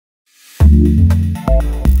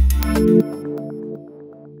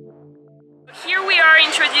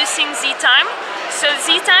introducing ZeTime. So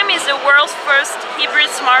ZeTime is the world's first hybrid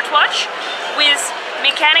smartwatch with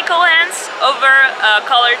mechanical hands over a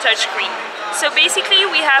color touchscreen. So basically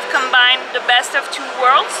we have combined the best of two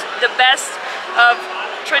worlds, the best of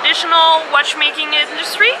traditional watchmaking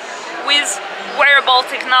industry with wearable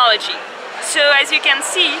technology. So as you can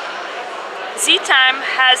see, ZeTime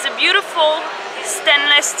has a beautiful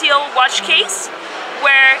stainless steel watch case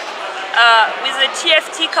where with a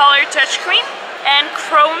TFT color touchscreen and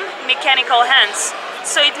chrome mechanical hands.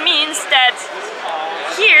 So it means that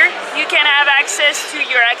here you can have access to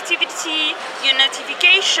your activity, your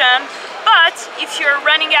notification, but if you're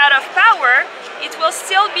running out of power, it will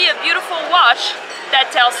still be a beautiful watch that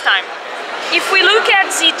tells time. If we look at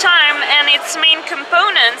ZeTime and its main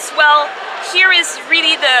components, well, here is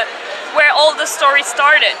really where all the story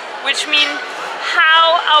started, which means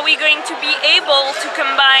how are we going to be able to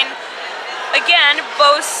combine again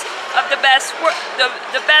both of the best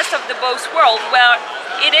of the both worlds? Well,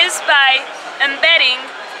 it is by embedding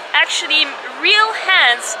actually real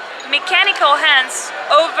hands, mechanical hands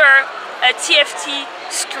over a TFT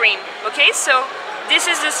screen. Okay, so this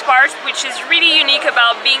is this part which is really unique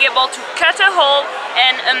about being able to cut a hole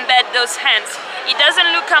and embed those hands. It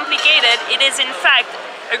doesn't look complicated, it is in fact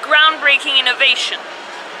a groundbreaking innovation.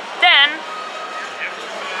 Then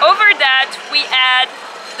over that we add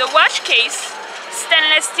the watch case,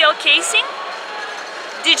 stainless steel casing,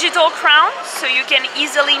 digital crown so you can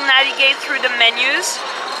easily navigate through the menus,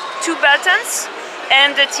 2 buttons,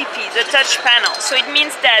 and the TP, the touch panel. So it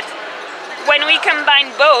means that when we combine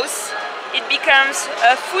both, it becomes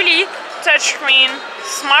a fully touchscreen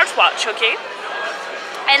smartwatch, okay?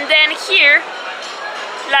 And then here,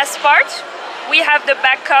 last part, we have the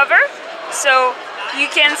back cover. So you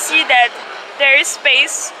can see that there is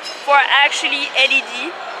space for actually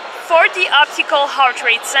LED for the optical heart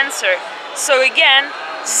rate sensor. So again,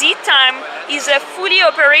 ZeTime is a fully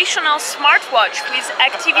operational smartwatch with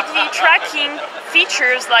activity tracking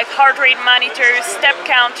features like heart rate monitor, step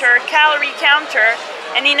counter, calorie counter,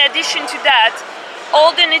 and in addition to that,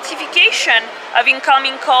 all the notification of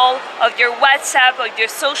incoming call, of your WhatsApp, of your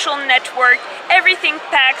social network, everything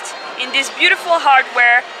packed in this beautiful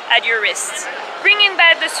hardware at your wrists. Bringing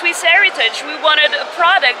back the Swiss heritage, we wanted a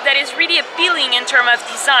product that is really appealing in terms of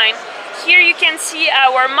design. Here you can see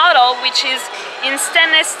our model, which is in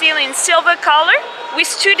stainless steel in silver color with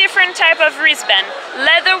 2 different types of wristband.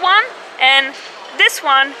 Leather one, and this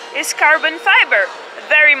one is carbon fiber,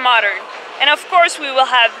 very modern. And of course we will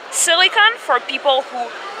have silicone for people who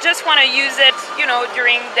just want to use it, you know,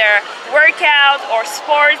 during their workout or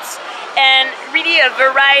sports, and really a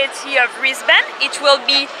variety of wristband. It will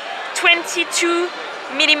be 22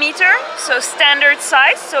 millimeter, so standard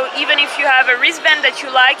size, so even if you have a wristband that you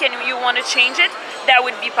like and you want to change it, that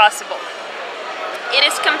would be possible. It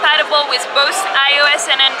is compatible with both iOS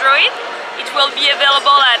and Android. It will be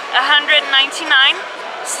available at $199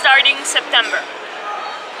 starting September.